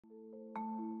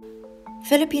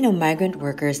Filipino migrant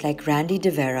workers like Randy De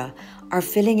Vera are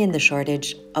filling in the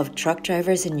shortage of truck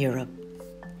drivers in Europe.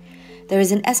 There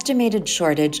is an estimated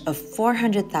shortage of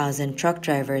 400,000 truck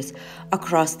drivers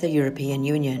across the European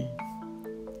Union.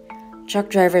 Truck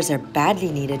drivers are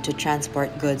badly needed to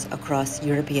transport goods across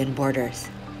European borders.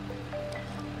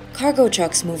 Cargo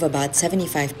trucks move about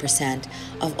 75%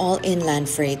 of all inland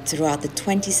freight throughout the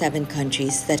 27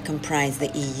 countries that comprise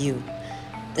the EU.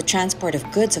 The transport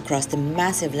of goods across the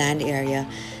massive land area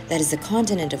that is the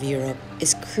continent of Europe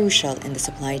is crucial in the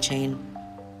supply chain.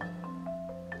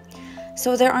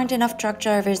 So there aren't enough truck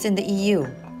drivers in the EU.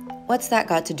 What's that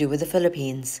got to do with the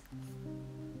Philippines?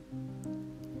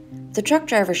 The truck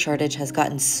driver shortage has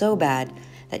gotten so bad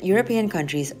that European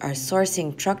countries are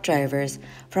sourcing truck drivers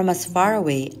from as far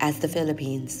away as the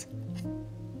Philippines.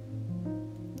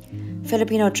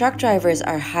 Filipino truck drivers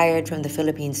are hired from the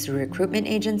Philippines through recruitment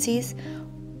agencies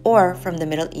or from the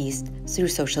Middle East through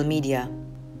social media.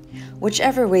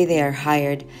 Whichever way they are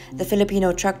hired, the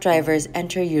Filipino truck drivers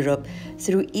enter Europe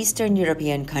through Eastern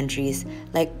European countries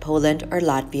like Poland or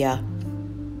Latvia.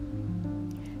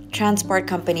 Transport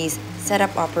companies set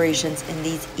up operations in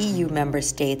these EU member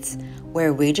states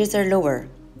where wages are lower.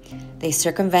 They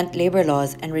circumvent labor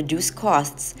laws and reduce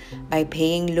costs by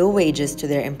paying low wages to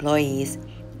their employees,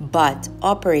 but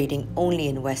operating only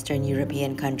in Western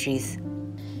European countries.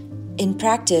 In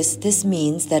practice, this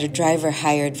means that a driver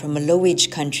hired from a low-wage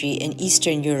country in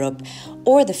Eastern Europe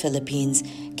or the Philippines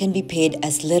can be paid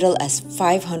as little as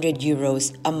 500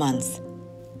 euros a month.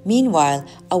 Meanwhile,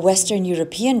 a Western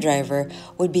European driver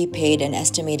would be paid an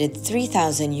estimated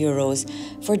 3,000 euros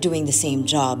for doing the same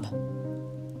job.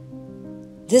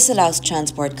 This allows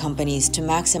transport companies to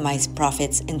maximize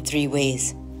profits in three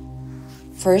ways.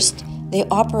 First, they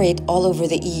operate all over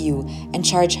the EU and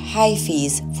charge high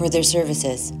fees for their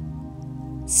services.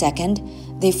 Second,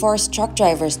 they force truck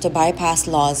drivers to bypass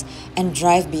laws and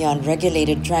drive beyond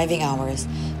regulated driving hours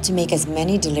to make as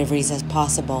many deliveries as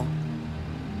possible.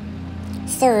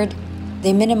 Third,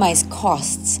 they minimize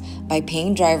costs by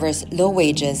paying drivers low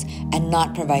wages and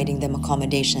not providing them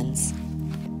accommodations.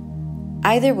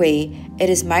 Either way, it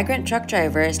is migrant truck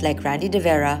drivers like Randy De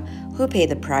Vera who pay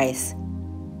the price.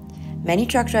 Many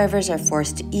truck drivers are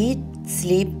forced to eat,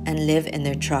 sleep, and live in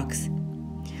their trucks.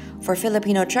 For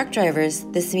Filipino truck drivers,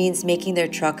 this means making their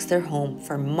trucks their home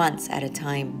for months at a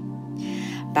time.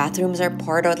 Bathrooms are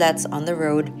port outlets on the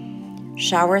road.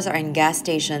 Showers are in gas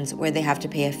stations where they have to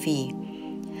pay a fee.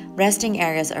 Resting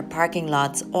areas are parking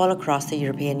lots all across the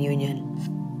European Union.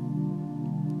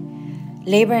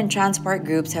 Labor and transport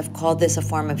groups have called this a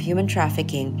form of human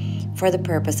trafficking for the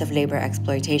purpose of labor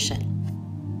exploitation.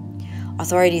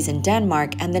 Authorities in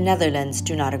Denmark and the Netherlands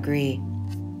do not agree.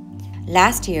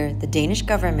 Last year, the Danish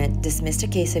government dismissed a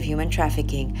case of human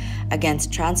trafficking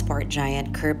against transport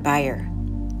giant Kurt Beijer.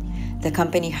 The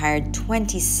company hired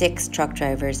 26 truck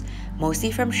drivers,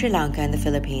 mostly from Sri Lanka and the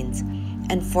Philippines,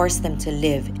 and forced them to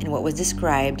live in what was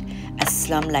described as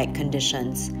slum-like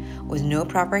conditions, with no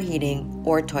proper heating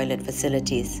or toilet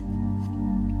facilities.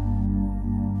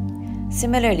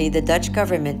 Similarly, the Dutch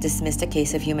government dismissed a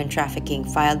case of human trafficking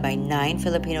filed by 9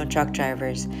 Filipino truck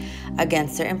drivers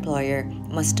against their employer,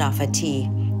 Mustafa T.,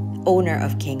 owner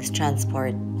of King's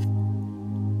Transport.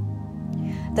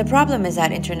 The problem is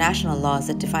that international laws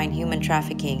that define human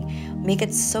trafficking make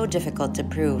it so difficult to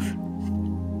prove.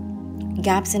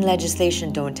 Gaps in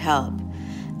legislation don't help.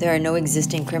 There are no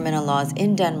existing criminal laws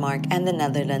in Denmark and the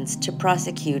Netherlands to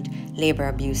prosecute labor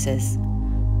abuses.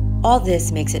 All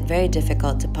this makes it very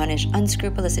difficult to punish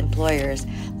unscrupulous employers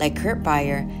like Kurt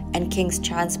Beijer and King's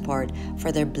Transport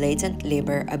for their blatant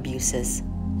labor abuses.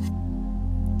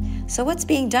 So what's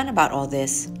being done about all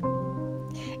this?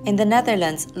 In the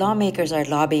Netherlands, lawmakers are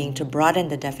lobbying to broaden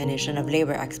the definition of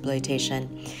labor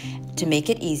exploitation to make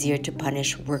it easier to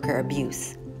punish worker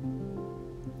abuse.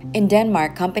 In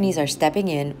Denmark, companies are stepping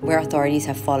in where authorities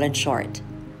have fallen short.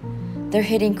 They're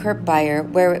hitting Kurt Beijer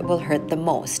where it will hurt the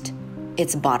most,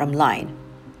 its bottom line.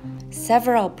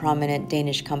 Several prominent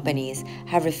Danish companies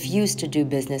have refused to do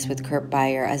business with Kurt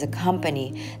Beijer as a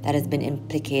company that has been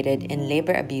implicated in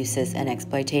labor abuses and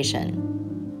exploitation.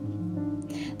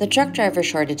 The truck driver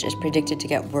shortage is predicted to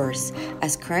get worse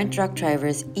as current truck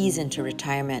drivers ease into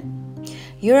retirement.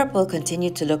 Europe will continue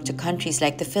to look to countries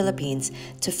like the Philippines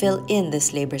to fill in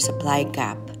this labor supply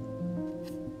gap.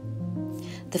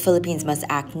 The Philippines must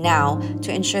act now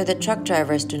to ensure that truck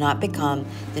drivers do not become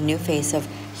the new face of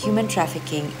human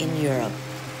trafficking in Europe.